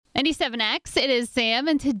97X, it is Sam,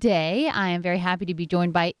 and today I am very happy to be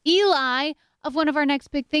joined by Eli of one of our next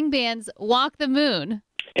big thing bands, Walk the Moon.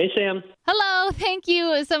 Hey, Sam. Hello, thank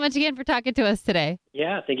you so much again for talking to us today.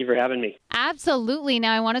 Yeah, thank you for having me. Absolutely.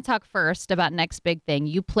 Now, I want to talk first about Next Big Thing.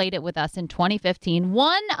 You played it with us in 2015,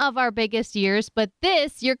 one of our biggest years, but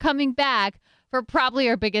you're coming back for probably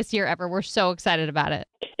our biggest year ever. We're so excited about it.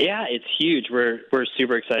 Yeah, it's huge. We're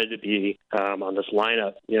super excited to be on this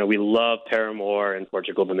lineup. You know, we love Paramore and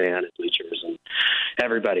Portugal the Man and Bleachers and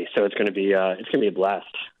everybody. So it's going to be a blast.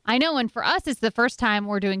 I know, and for us, it's the first time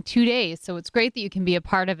we're doing 2 days, so it's great that you can be a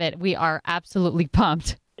part of it. We are absolutely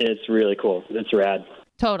pumped. It's really cool. It's rad.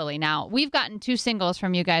 Totally. Now, we've gotten 2 singles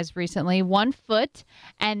from you guys recently, One Foot,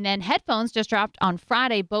 and then Headphones just dropped on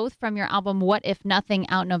Friday, both from your album What If Nothing,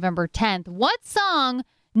 out November 10th. What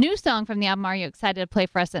new song from the album are you excited to play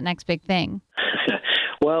for us at Next Big Thing?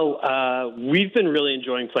 Well, we've been really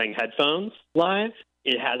enjoying playing Headphones live.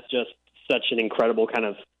 It has just such an incredible kind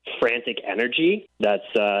of frantic energy that's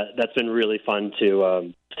been really fun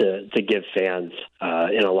to give fans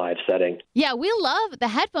in a live setting. Yeah, we love the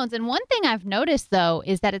Headphones, and one thing I've noticed though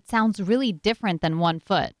is that it sounds really different than One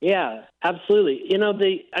Foot. Yeah, absolutely. You know,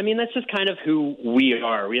 that's just kind of who we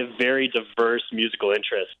are. We have very diverse musical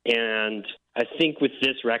interests, and I think with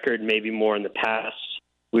this record, maybe more in the past,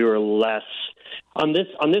 we were less on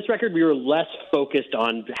this record. We were less focused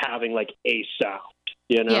on having like a sound.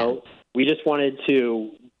 You know, yeah. We just wanted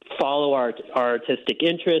to follow our artistic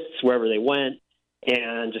interests wherever they went,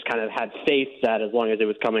 and just kind of had faith that as long as it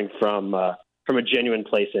was coming from a genuine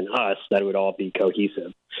place in us, that it would all be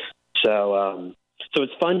cohesive. So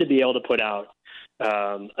it's fun to be able to put out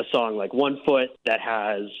a song like One Foot that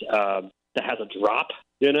has a drop,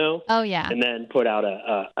 you know. Oh yeah. And then put out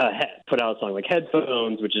a song like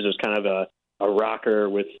Headphones, which is just kind of a rocker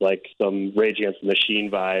with like some Rage Against the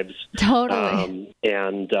Machine vibes. Totally.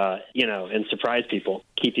 And surprise people,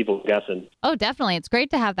 keep people guessing. Oh, definitely. It's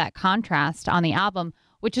great to have that contrast on the album,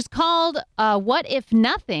 which is called What If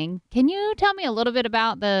Nothing. Can you tell me a little bit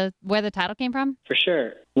about where the title came from? For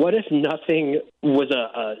sure. What If Nothing was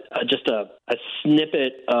just a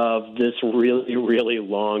snippet of this really, really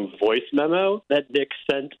long voice memo that Nick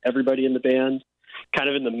sent everybody in the band, kind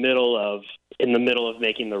of in the middle of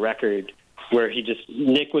making the record, where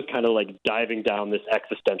Nick was kind of like diving down this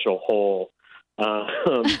existential hole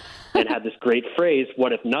and had this great phrase,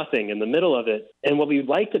 "What if nothing," in the middle of it. And what we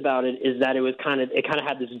liked about it is that it kind of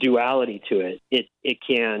had this duality to it. It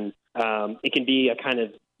can be a kind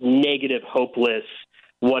of negative, hopeless,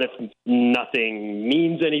 what if nothing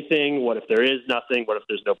means anything? What if there is nothing? What if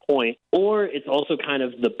there's no point? Or it's also kind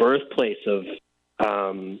of the birthplace of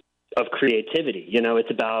creativity. You know,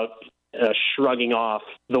 it's about shrugging off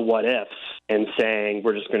the what ifs and saying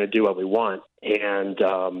we're just going to do what we want, and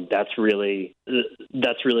that's really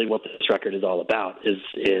what this record is all about.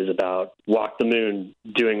 Is about Walk the Moon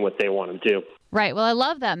doing what they want to do. Right. Well, I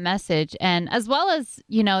love that message, and as well as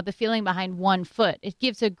the feeling behind One Foot, it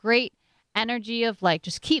gives a great energy of like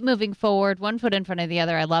just keep moving forward, one foot in front of the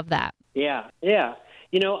other. I love that. Yeah.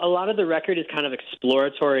 You know, a lot of the record is kind of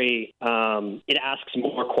exploratory. It asks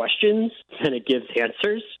more questions than it gives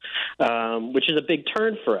answers, which is a big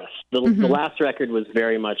turn for us. The last record was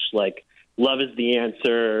very much like, love is the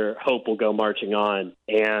answer, hope will go marching on.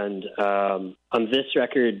 And on this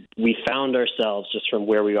record, we found ourselves, just from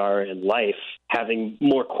where we are in life, having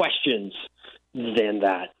more questions than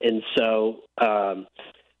that. And so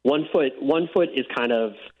One Foot is kind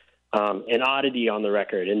of an oddity on the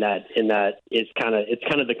record in that it's kind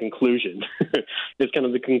of the conclusion. It's kind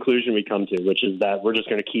of the conclusion we come to, which is that we're just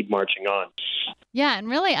going to keep marching on. Yeah, and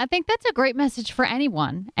really, I think that's a great message for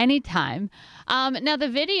anyone, anytime. Now, the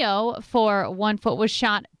video for One Foot was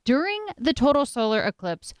shot during the total solar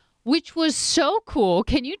eclipse, which was so cool.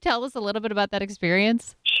 Can you tell us a little bit about that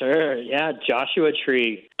experience? Sure. Yeah, Joshua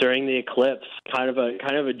Tree during the eclipse, kind of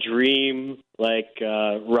a dream, like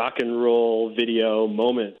rock and roll video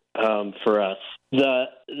moment for us. The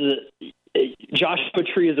Joshua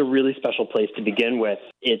Tree is a really special place to begin with.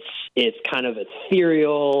 It's kind of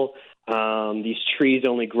ethereal. These trees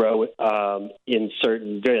only grow in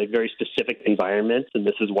certain very, very specific environments, and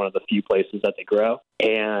this is one of the few places that they grow.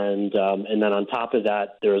 And then on top of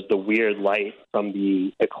that, there's the weird light from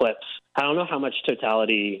the eclipse. I don't know how much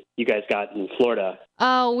totality you guys got in Florida.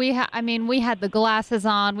 Oh, we had the glasses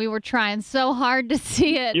on. We were trying so hard to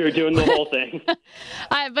see it. You were doing the whole thing.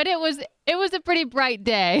 But it was a pretty bright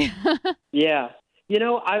day. Yeah. You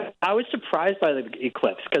know, I was surprised by the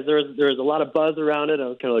eclipse because there was a lot of buzz around it. I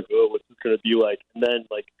was kind of like, oh, what's this going to be like? And then,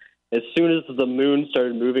 like, as soon as the moon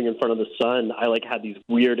started moving in front of the sun, I like had these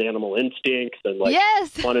weird animal instincts and like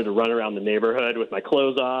Yes. wanted to run around the neighborhood with my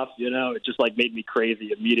clothes off. It just like made me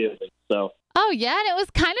crazy immediately. So Oh, yeah. And it was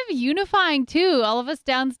kind of unifying, too. All of us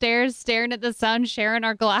downstairs staring at the sun, sharing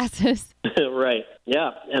our glasses. right,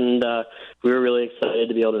 yeah, and we were really excited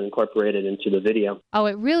to be able to incorporate it into the video. Oh,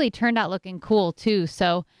 it really turned out looking cool, too.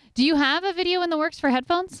 So do you have a video in the works for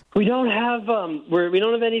headphones? We don't have we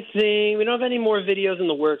don't have anything. We don't have any more videos in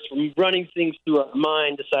the works. We're running things through our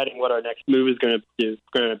mind, deciding what our next move is going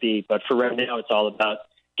to be. But for right now, it's all about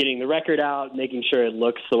getting the record out, making sure it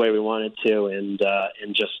looks the way we want it to, and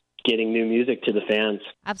just getting new music to the fans.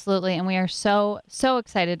 Absolutely. And we are so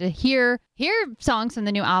excited to hear songs from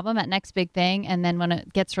the new album at Next Big Thing. And then when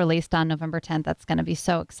it gets released on November 10th, that's going to be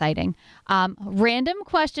so exciting. Random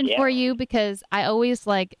question for you, because I always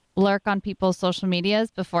lurk on people's social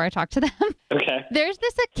medias before I talk to them. Okay. There's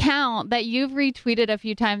this account that you've retweeted a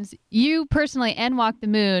few times, you personally and Walk the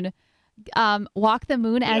Moon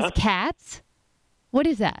as cats. What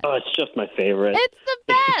is that? Oh, it's just my favorite. It's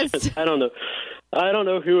the best. I don't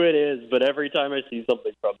know who it is, but every time I see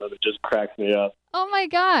something from them, it just cracks me up. Oh my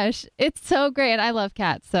gosh, it's so great, and I love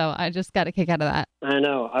cats, so I just got a kick out of that. I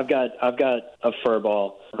know. I've got a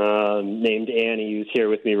furball named Annie who's here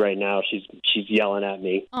with me right now. She's yelling at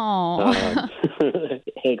me. Oh.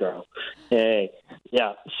 Hey, girl. Hey.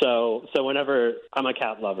 Yeah. So whenever I'm a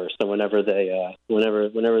cat lover, so whenever they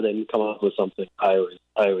come up with something, I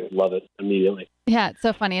always love it immediately. Yeah, it's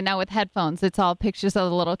so funny. And now with headphones, it's all pictures of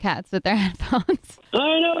the little cats with their headphones.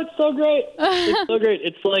 I know, it's so great. It's so great.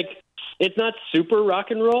 It's like, it's not super rock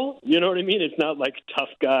and roll. You know what I mean? It's not like tough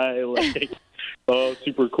guy, like, oh,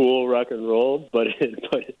 super cool rock and roll. But I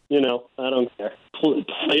don't care. It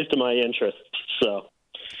plays to my interests. So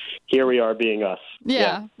here we are being us.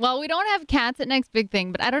 Yeah. Well, we don't have cats at Next Big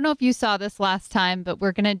Thing, but I don't know if you saw this last time, but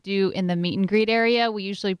we're going to do in the meet and greet area. We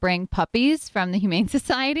usually bring puppies from the Humane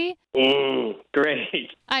Society.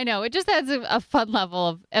 Great. I know. It just adds a fun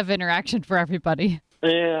level of interaction for everybody.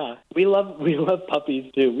 Yeah, we love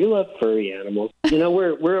puppies too. We love furry animals.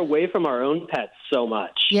 We're away from our own pets so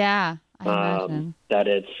much. Yeah, I imagine that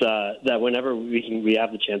it's that whenever we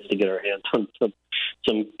have the chance to get our hands on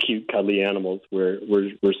some cute cuddly animals, we're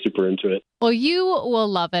super into it. Well, you will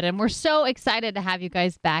love it, and we're so excited to have you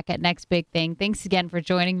guys back at Next Big Thing. Thanks again for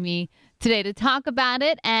joining me today to talk about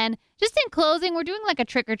it. And just in closing, we're doing like a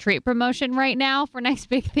trick or treat promotion right now for Next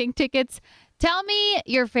Big Thing tickets. Tell me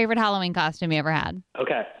your favorite Halloween costume you ever had.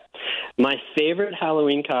 Okay. My favorite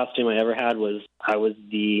Halloween costume I ever had was I was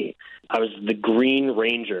the Green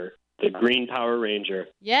Ranger, the Green Power Ranger.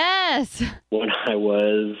 Yes. When I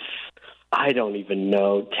was, I don't even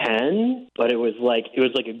know, 10, but it was like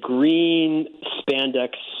a green spandex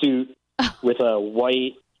suit with a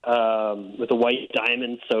white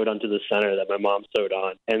diamond sewed onto the center that my mom sewed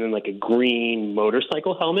on, and then like a green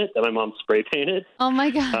motorcycle helmet that my mom spray painted. Oh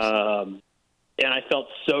my gosh. And I felt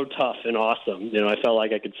so tough and awesome. I felt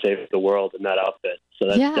like I could save the world in that outfit. So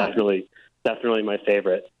that's definitely my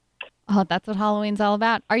favorite. Oh, that's what Halloween's all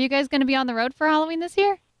about. Are you guys going to be on the road for Halloween this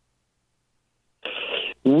year?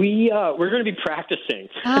 We're going to be practicing.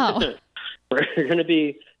 Oh. we're going to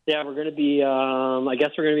be I guess we're going to be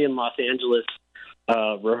in Los Angeles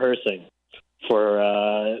rehearsing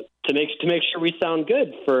to make sure we sound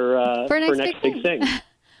good for next big thing.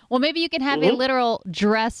 Well, maybe you can have a literal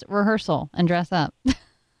dress rehearsal and dress up.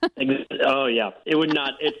 Oh yeah,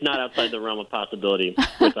 it's not outside the realm of possibility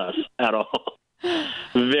with us at all.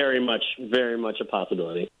 Very much a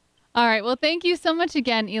possibility. All right. Well, thank you so much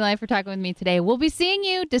again, Eli, for talking with me today. We'll be seeing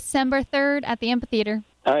you December 3rd at the Amphitheater.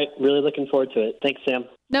 All right. Really looking forward to it. Thanks, Sam.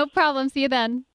 No problem. See you then.